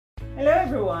Hello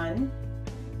everyone.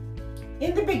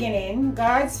 In the beginning,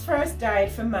 God's first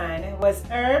diet for man was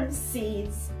herbs,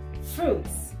 seeds,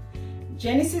 fruits.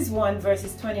 Genesis 1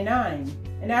 verses 29.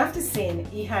 And after sin,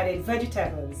 he added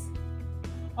vegetables.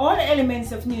 All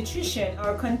elements of nutrition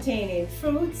are contained in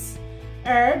fruits,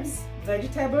 herbs,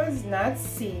 vegetables, nuts,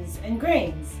 seeds, and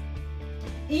grains.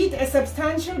 Eat a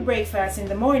substantial breakfast in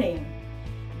the morning.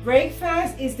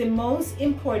 Breakfast is the most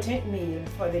important meal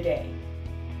for the day.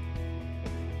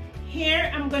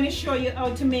 Here I'm going to show you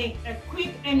how to make a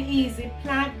quick and easy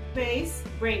plant-based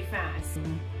breakfast.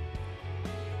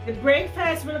 The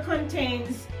breakfast will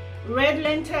contain red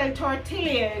lentil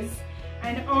tortillas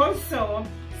and also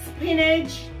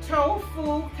spinach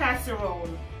tofu casserole.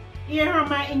 Here are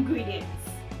my ingredients.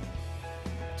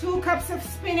 2 cups of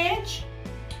spinach,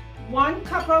 1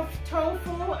 cup of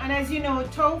tofu, and as you know,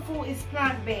 tofu is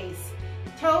plant-based.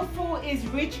 Tofu is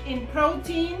rich in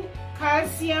protein,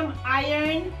 calcium,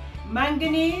 iron,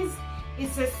 manganese.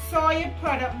 It's a soy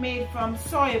product made from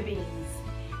soybeans.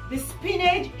 The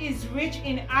spinach is rich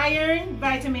in iron,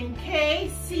 vitamin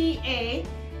K, Ca,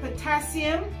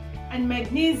 potassium, and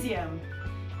magnesium.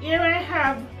 Here I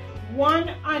have 1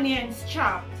 onion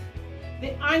chopped.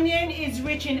 The onion is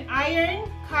rich in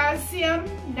iron, calcium,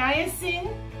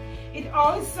 niacin. It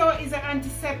also is an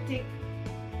antiseptic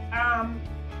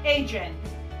agent.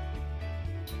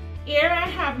 Here I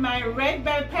have my red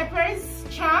bell peppers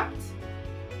chopped.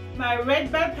 My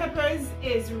red bell peppers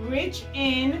is rich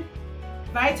in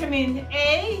vitamin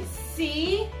A,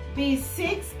 C,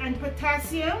 B6, and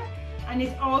potassium, and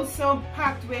it's also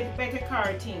packed with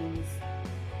beta-carotenes.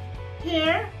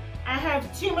 Here I have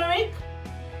turmeric.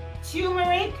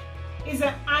 Turmeric is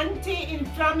an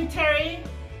anti-inflammatory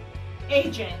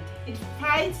agent. It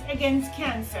fights against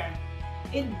cancer.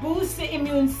 It boosts the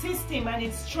immune system and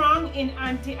it's strong in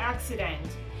antioxidant.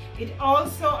 It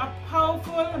also has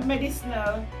powerful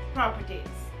medicinal properties.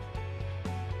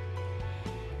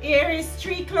 Here is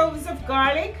 3 cloves of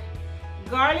garlic.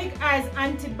 Garlic has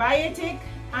antibiotic,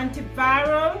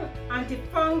 antiviral,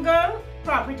 antifungal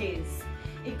properties.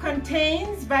 It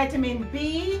contains vitamin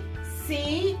B,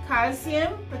 C,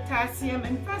 calcium, potassium,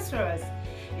 and phosphorus.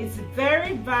 It's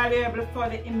very valuable for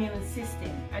the immune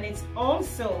system, and it's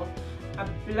also a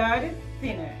blood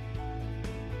thinner.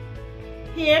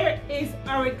 Here is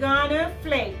oregano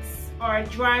flakes or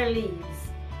dry leaves.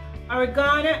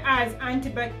 Oregano has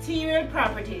antibacterial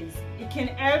properties. It can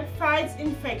help fight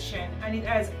infection, and it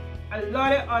has a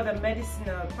lot of other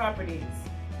medicinal properties.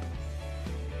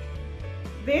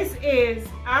 This is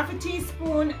half a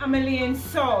teaspoon Himalayan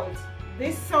salt.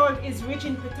 This salt is rich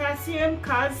in potassium,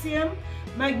 calcium,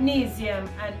 magnesium,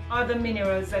 and other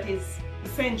minerals that is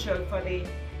essential for the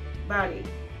body.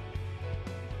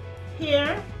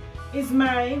 Here is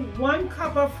my 1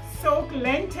 cup of soaked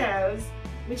lentils,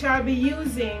 which I'll be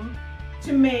using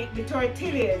to make the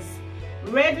tortillas.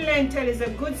 Red lentil is a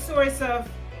good source of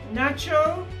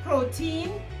natural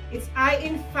protein. It's high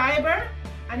in fiber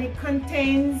and it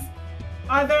contains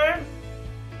other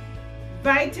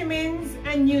vitamins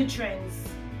and nutrients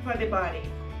for the body.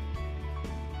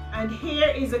 And here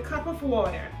is a cup of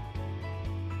water.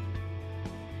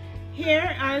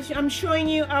 Here I'm showing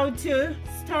you how to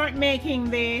start making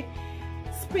the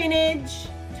spinach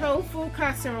tofu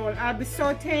casserole. I'll be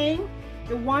sauteing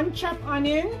the 1 chopped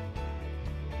onion,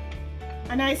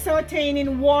 and I saute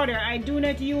in water. I do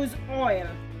not use oil.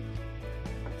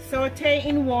 Saute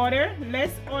in water.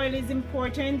 Less oil is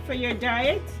important for your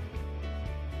diet.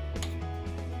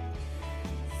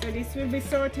 So this will be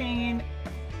sauteing in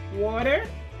water.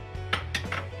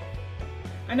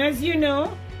 And as you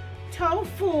know,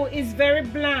 tofu is very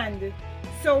bland,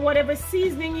 so whatever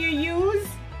seasoning you use,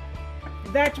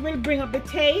 that will bring up the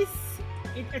taste.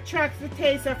 It attracts the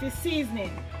taste of your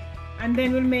seasoning and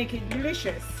then will make it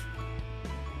delicious.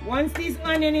 Once this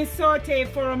onion is sauteed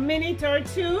for a minute or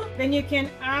 2, then you can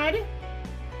add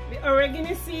the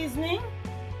oregano seasoning,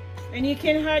 and you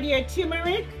can add your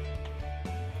turmeric.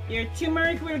 Your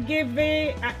turmeric will give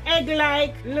the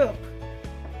egg-like look.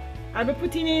 I'll be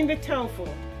putting in the tofu.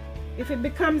 If it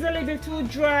becomes a little too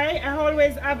dry, I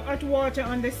always have hot water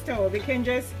on the stove. You can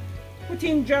just put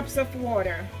in drops of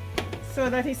water so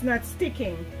that it's not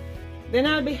sticking. Then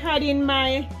I'll be adding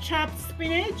my chopped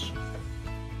spinach.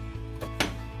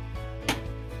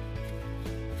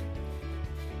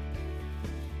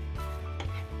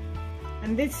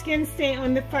 And this can stay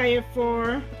on the fire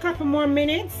for a couple more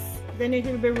minutes, then it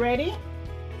will be ready.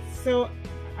 So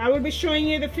I will be showing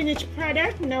you the finished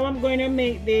product. Now I'm going to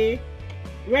make the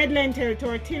red lentil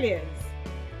tortillas.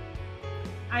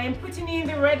 I am putting in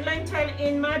the red lentil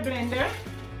in my blender,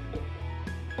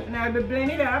 and I'll be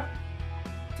blending it up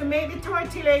To make the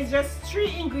tortilla is just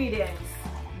 3 ingredients: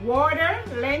 water,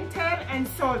 lentil, and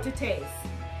salt to taste.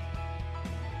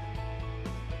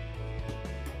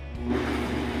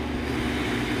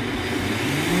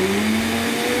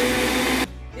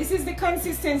 This is the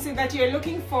consistency that you're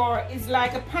looking for. Is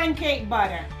like a pancake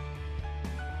batter.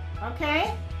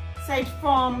 Okay? So it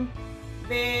forms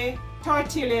the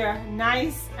tortilla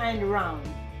nice and round.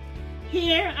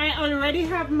 Here I already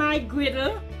have my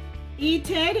griddle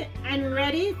heated and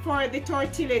ready for the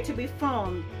tortilla to be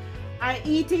formed. I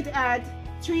heat it at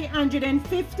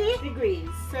 350 degrees.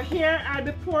 So here I'll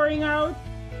be pouring out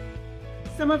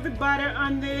some of the butter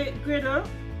on the griddle.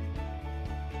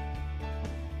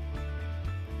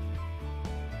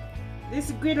 This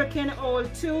griddle can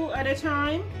hold 2 at a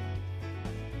time.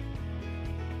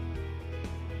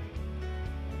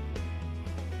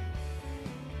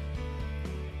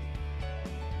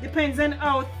 Depends on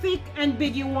how thick and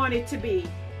big you want it to be.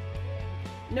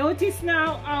 Notice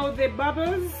now how the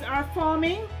bubbles are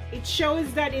forming. It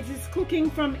shows that it is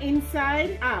cooking from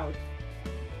inside out.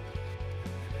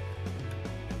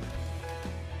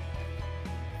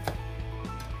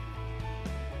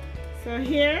 So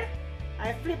here,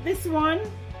 I flip this one.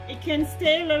 It can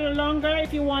stay a little longer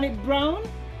if you want it brown,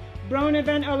 browner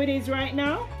than how it is right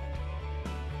now.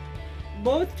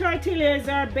 Both tortillas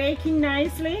are baking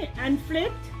nicely and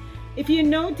flipped. If you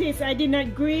notice, I did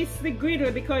not grease the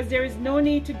griddle because there is no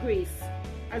need to grease.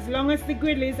 As long as the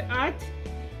griddle is hot,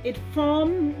 it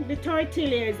forms the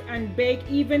tortillas and bake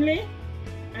evenly,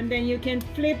 and then you can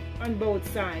flip on both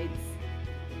sides.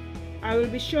 I will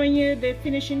be showing you the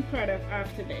finishing product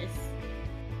after this.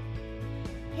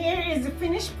 Here is the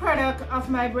finished product of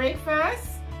my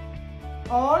breakfast,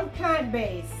 all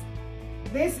plant-based.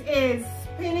 This is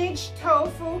spinach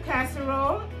tofu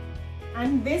casserole,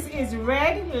 and this is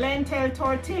red lentil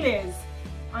tortillas.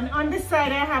 And on the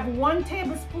side I have 1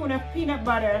 tablespoon of peanut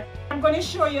butter. I'm going to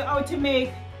show you how to make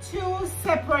 2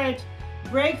 separate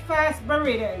breakfast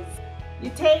burritos. You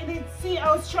take it, see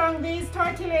how strong these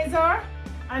tortillas are?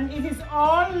 And it is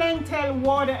all lentil,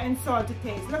 water, and salt to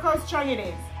taste. Look how strong it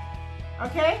is.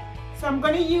 Okay, so I'm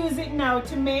going to use it now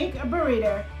to make a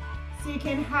burrito so you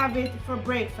can have it for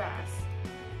breakfast.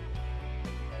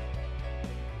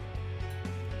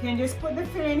 You can just put the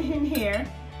filling in here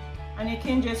and you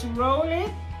can just roll it.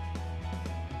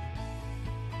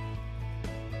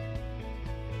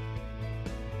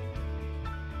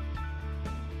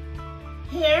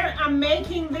 Here I'm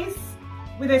making this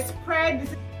with a spread.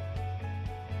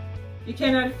 You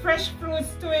can add fresh fruits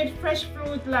to it, fresh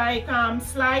fruit like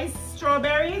sliced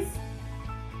strawberries,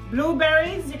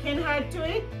 blueberries you can add to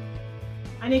it,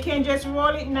 and you can just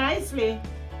roll it nicely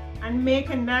and make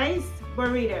a nice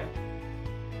burrito.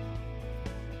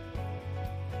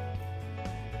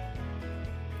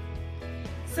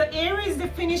 So here is the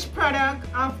finished product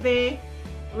of the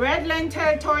red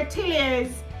lentil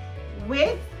tortillas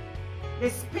with the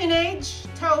spinach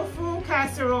tofu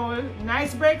casserole,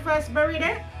 nice breakfast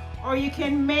burrito. Or you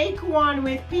can make one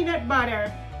with peanut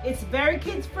butter. It's very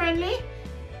kids friendly.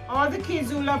 All the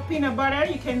kids who love peanut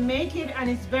butter, you can make it, and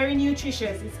it's very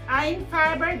nutritious. It's high in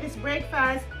fiber. This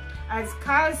breakfast has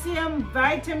calcium,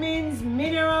 vitamins,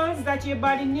 minerals that your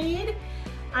body needs,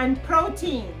 and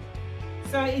protein.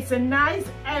 So it's a nice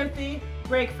healthy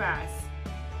breakfast.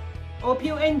 Hope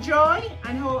you enjoy,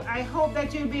 and I hope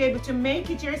that you'll be able to make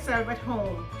it yourself at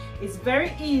home. It's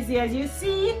very easy as you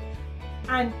see,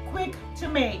 and quick to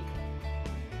make.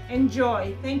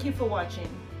 Enjoy. Thank you for watching.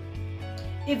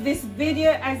 If this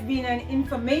video has been an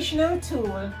informational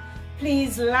tool,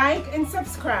 please like and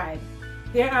subscribe.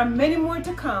 There are many more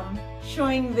to come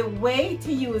showing the way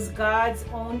to use God's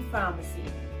own pharmacy.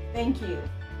 Thank you.